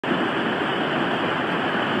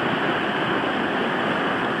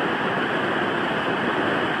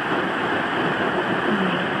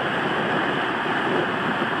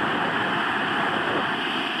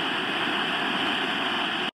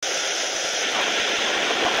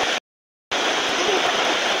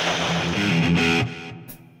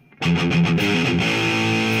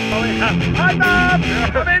Hi Bob!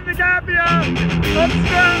 I'm in the Gambia! I'm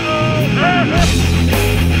strong!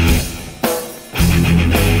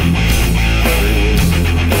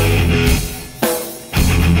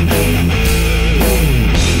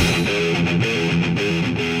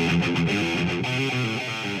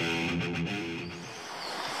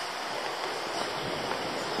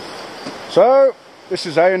 So, this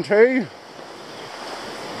is A&T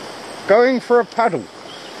going for a paddle.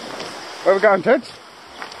 Where are we going, Ted?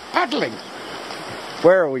 Paddling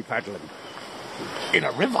Where are we paddling? in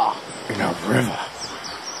a river. In a river.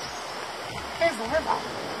 Here's the river.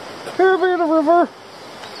 Here be the river.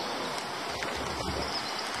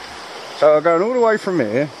 So we're going all the way from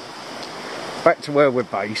here back to where we're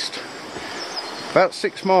based. About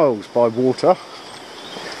 6 miles by water.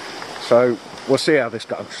 So we'll see how this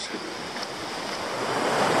goes.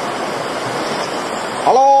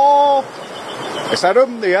 Hello! It's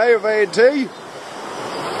Adam, the A of A&T.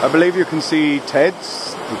 I believe you can see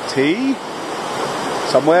Ted's, the T,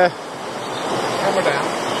 somewhere. Camera down.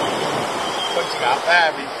 Punching up.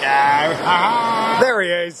 There we go. There he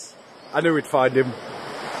is. I knew we'd find him.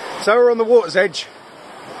 So we're on the water's edge,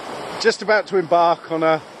 just about to embark on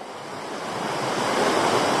a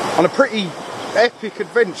pretty epic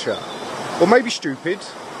adventure. Or maybe stupid,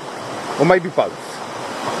 or maybe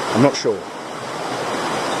both. I'm not sure.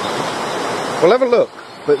 We'll have a look.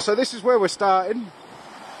 But so this is where we're starting.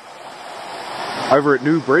 Over at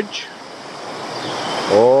New Bridge.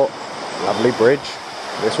 Oh, lovely bridge.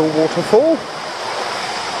 Little waterfall.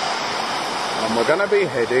 And we're gonna be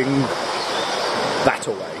heading that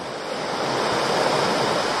away.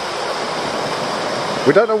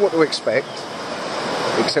 We don't know what to expect,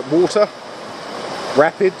 except water,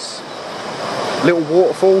 rapids, little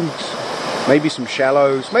waterfalls, maybe some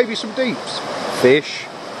shallows, maybe some deeps, fish,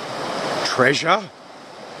 treasure.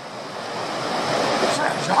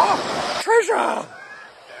 Treasure!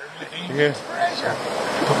 Yeah. Treasure.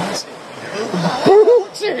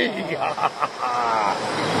 Booty!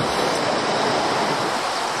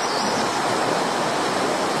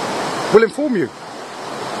 We'll inform you.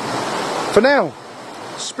 For now,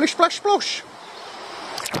 splish splash splosh.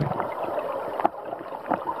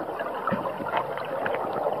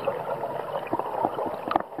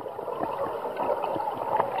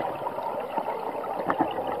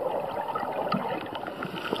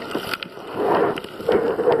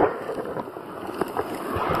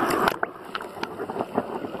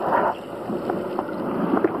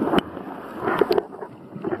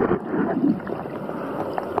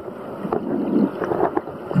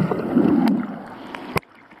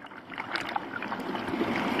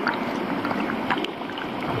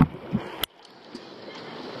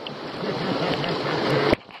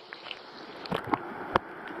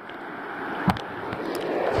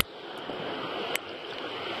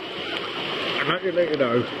 I'll let you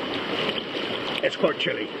know, it's quite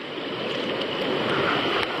chilly.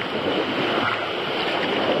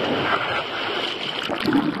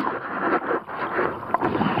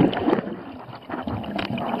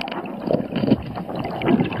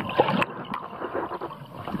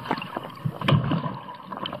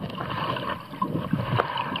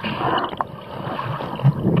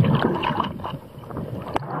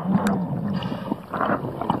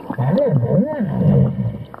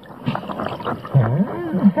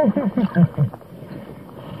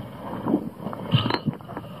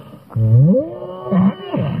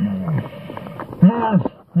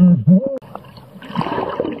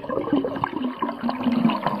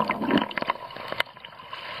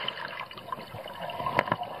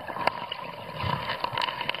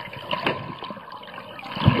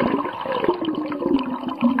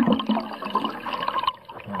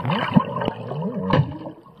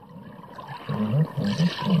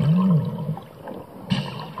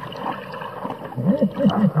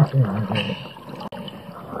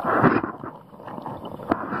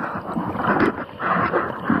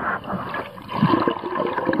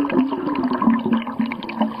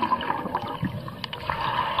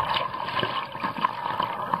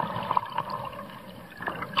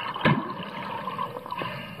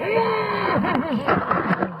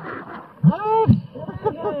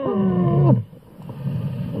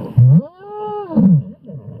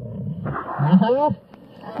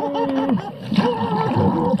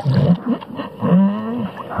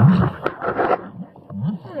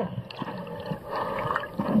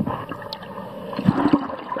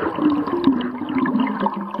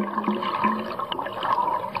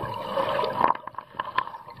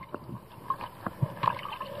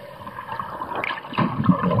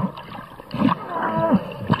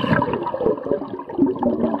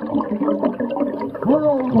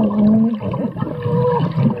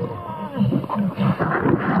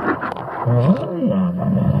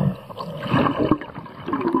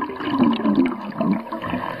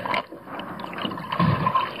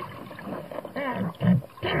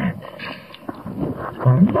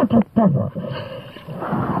 So,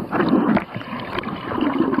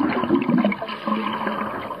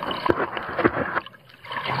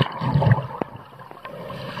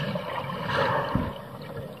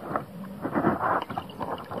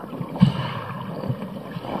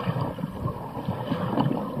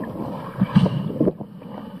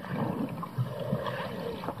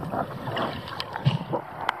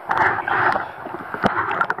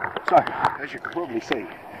 as you can probably see,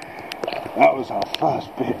 that was our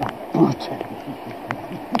first bit of booty.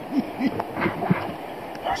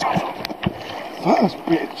 That's our first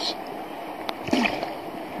bits.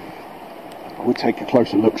 We'll take a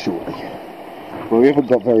closer look shortly. Well, we haven't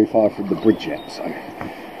got very far from the bridge yet, so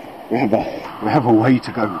we have a way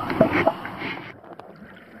to go.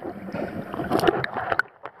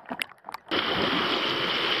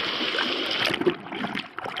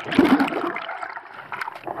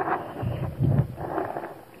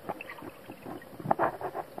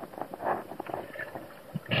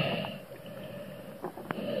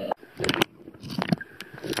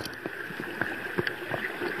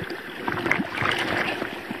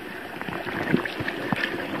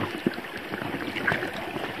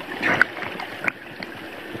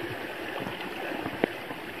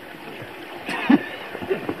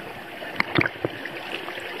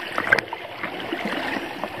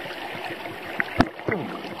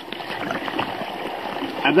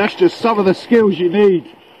 And that's just some of the skills you need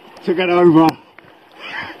to get over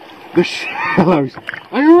the shallows.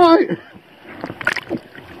 Are you right?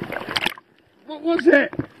 What was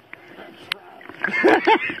it?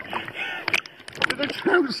 Did the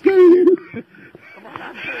trout scare you?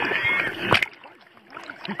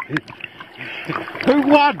 Who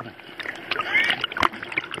won?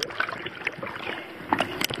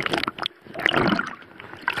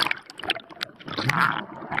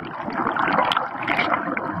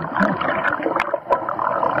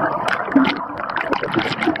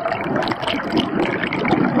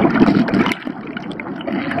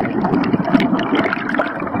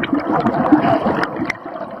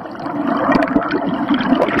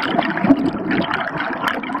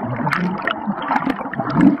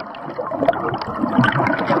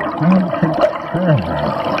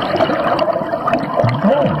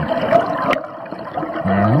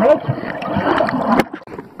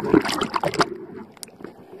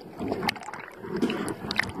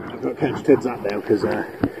 I've got to catch Ted's up now because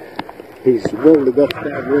he's rolling off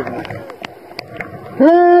down river.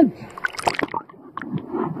 Ted!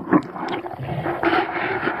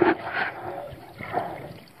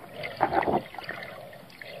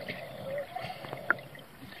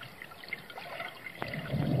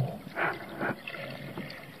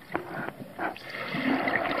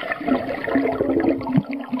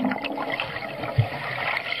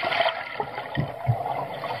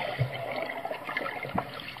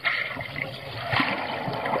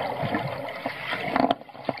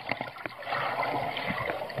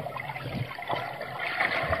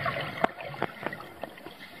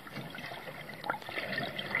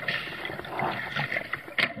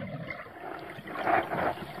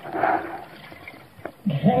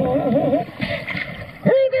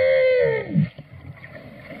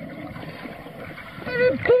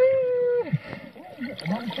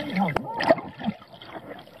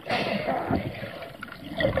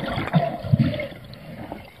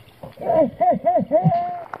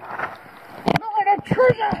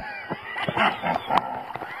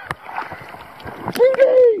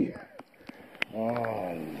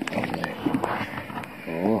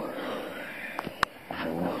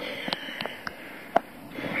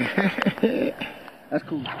 That's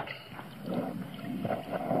cool.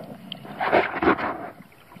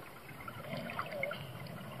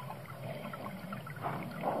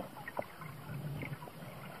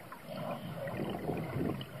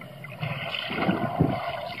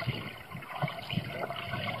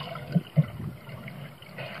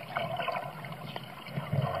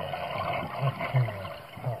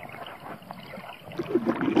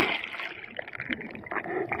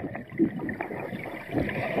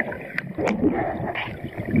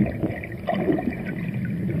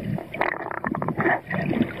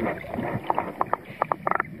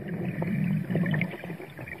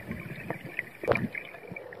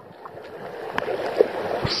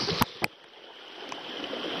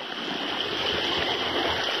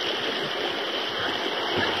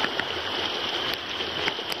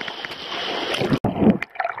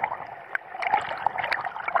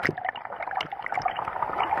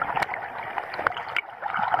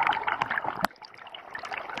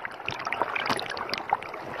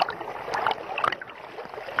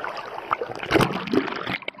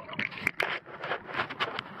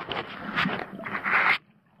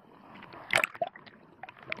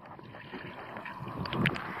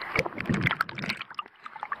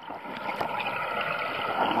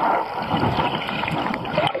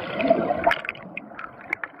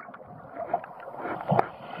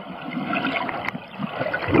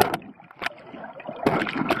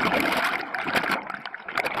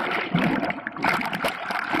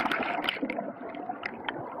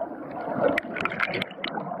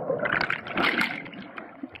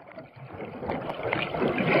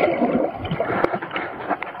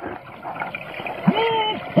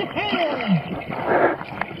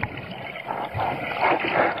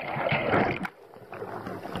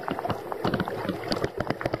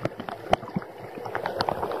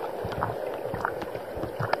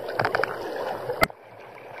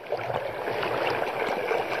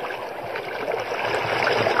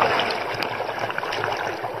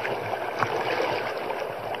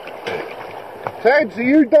 Teds, are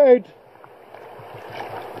you dead?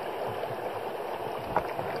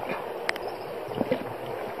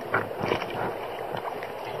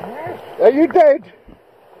 Are you dead?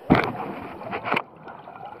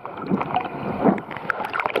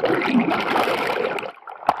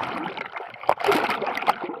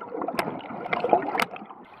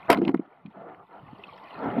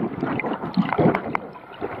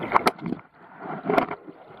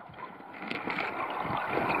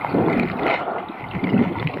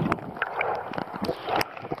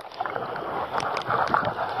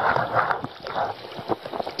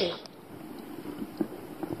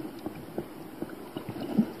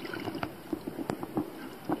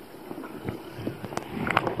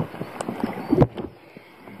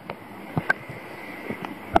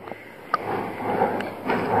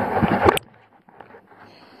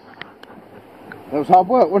 That was hard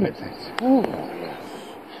work, wasn't it? Ooh.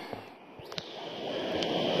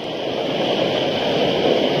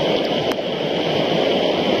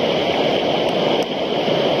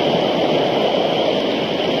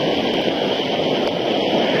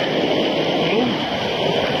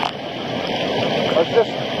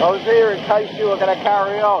 I was here in case you were going to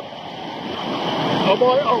carry on. Oh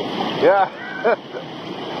boy, oh. Yeah.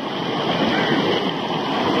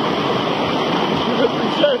 You think we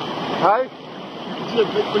should? Hey? You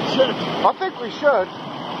think we should? I think we should.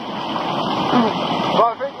 But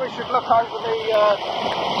I think we should look over the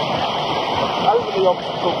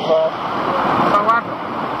obstacle first. However,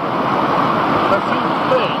 there seems to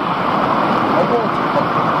be a waterfall.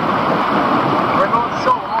 We're not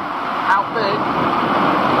sure how big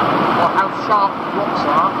or how sharp the rocks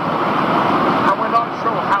are, and we're not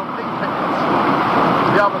sure how deep it is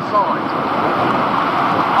the other side.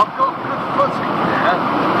 I've got good footing here,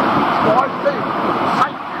 so I think, for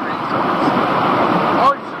safety reasons,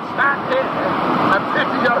 I should stand here and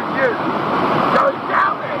video you going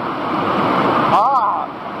down it. Ah,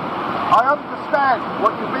 I understand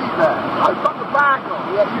what you mean there. I've got the bag on.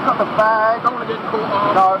 Yeah, you've got the bag. Don't want to get caught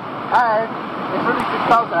on. No, and if anything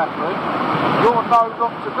does happen, you'll know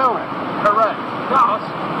not to do it. Correct. Plus,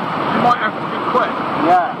 you might have to be quick.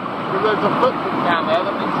 Yeah. Because there's a footprint down there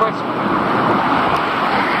that needs rescue.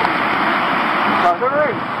 So there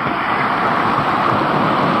is.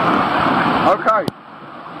 Okay.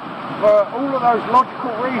 For all of those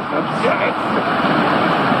logical reasons, Yes.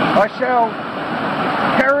 I shall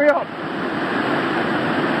carry on.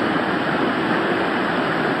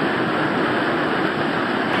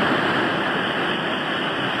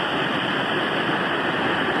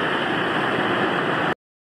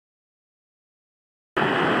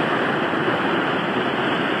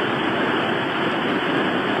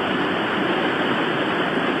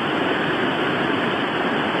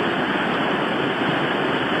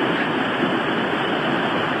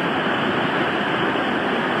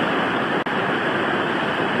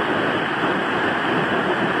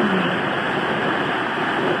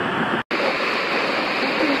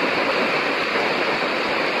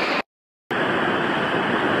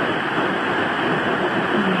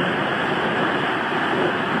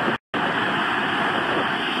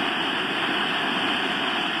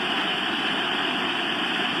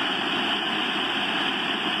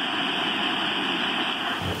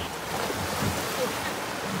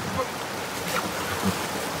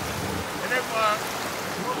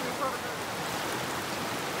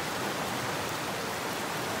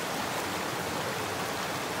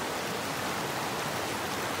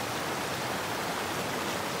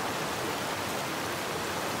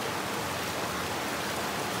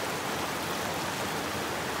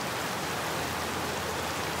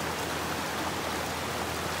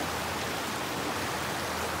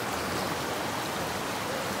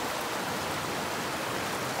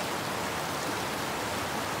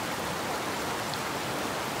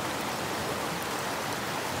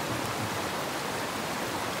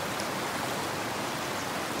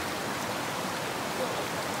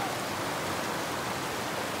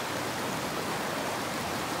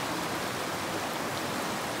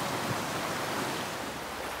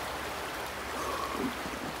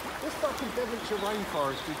 Devonshire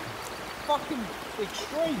rainforest is fucking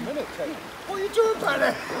extreme, isn't it, Ted? What are you doing about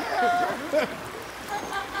it?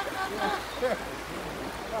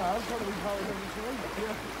 I'm trying to be part of Devonshire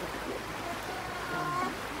rainforest.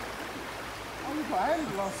 Oh, you've got a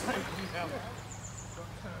handle last second.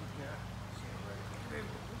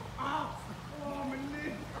 Oh, my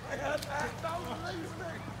lid. I heard that. Don't release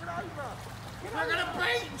me. Get over. We're going to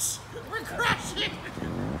beach. We're crashing.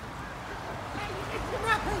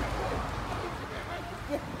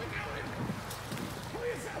 Pull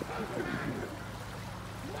yourself over.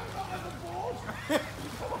 No, not on the board.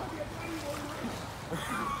 Come on, get money.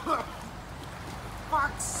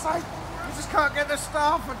 can't get the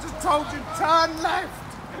staff. I just told you turn left.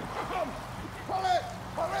 Pull it.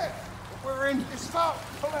 Pull it. We're in. Stop.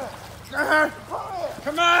 Pull it. Pull it.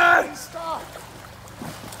 Come on. Stop.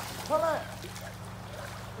 Pull it.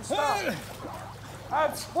 Stop.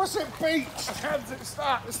 Hands. What's it, beach? Hands at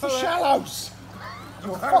start. It's the shallows.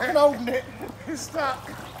 You're fucking holding it. It's stuck.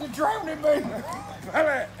 You're drowning me. Pull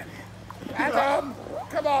it. Adam,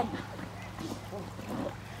 come on.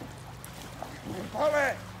 Pull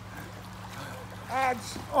it.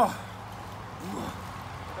 Hands. Oh.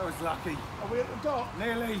 That was lucky. Are we at the dock?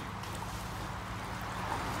 Nearly.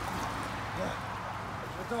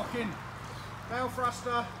 We're docking. Bow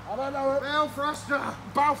thruster. I don't know it. Bow thruster.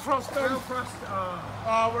 Bow thruster. Bow thruster.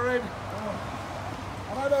 Oh, we're in. Oh.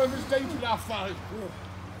 I don't know if it's deep enough though.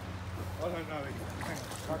 I don't know.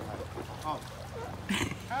 Oh.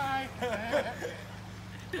 Hi.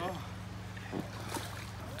 Oh.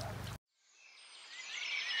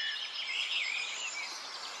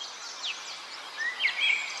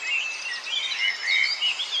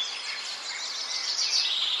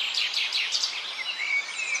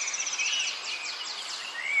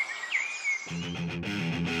 Thank you.